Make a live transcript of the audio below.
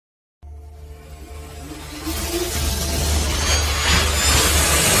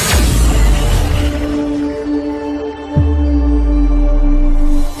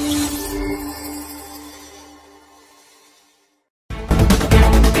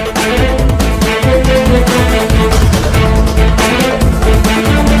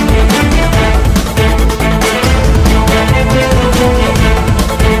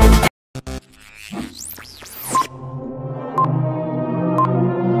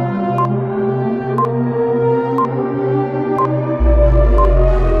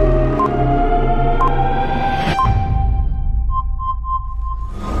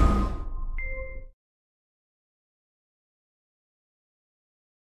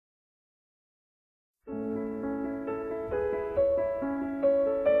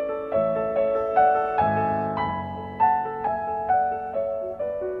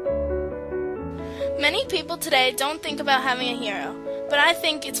Many people today don't think about having a hero, but I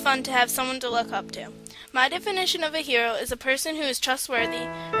think it's fun to have someone to look up to. My definition of a hero is a person who is trustworthy,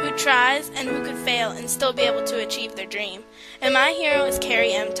 who tries, and who could fail and still be able to achieve their dream. And my hero is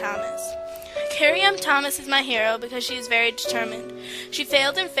Carrie M. Thomas. Carrie M. Thomas is my hero because she is very determined. She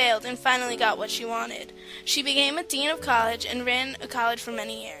failed and finally got what she wanted. She became a dean of college and ran a college for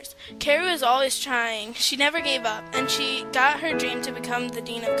many years. Carrie was always trying. She never gave up, and she got her dream to become the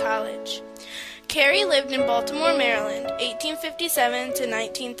dean of college. Carrie lived in Baltimore, Maryland, 1857 to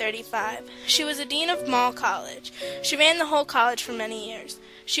 1935. She was a dean of Mall College. She ran the whole college for many years.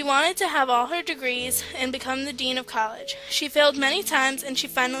 She wanted to have all her degrees and become the dean of college. She failed many times, and she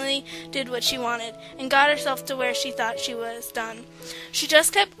finally did what she wanted and got herself to where she thought she was done. She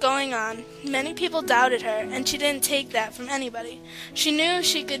just kept going on. Many people doubted her, and she didn't take that from anybody. She knew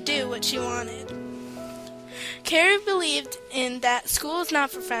she could do what she wanted. Carrie believed in that school is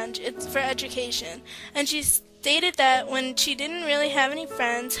not for French, it's for education, and she stated that when she didn't really have any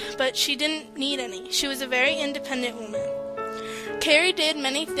friends, but she didn't need any. She was a very independent woman. Carrie did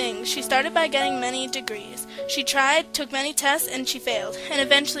many things. She started by getting many degrees. She tried, took many tests, and she failed, and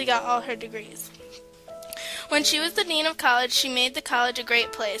eventually got all her degrees. When she was the dean of college, she made the college a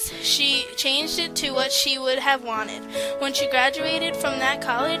great place. She changed it to what she would have wanted. When she graduated from that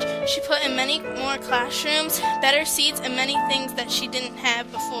college, she put in many more classrooms, better seats, and many things that she didn't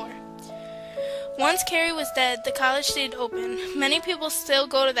have before. Once Carrie was dead, the college stayed open. Many people still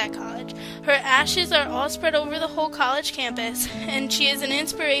go to that college. Her ashes are all spread over the whole college campus, and she is an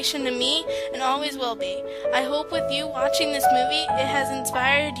inspiration to me and always will be. I hope with you watching this movie, it has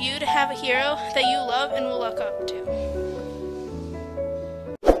inspired you to have a hero that you love and will look up to.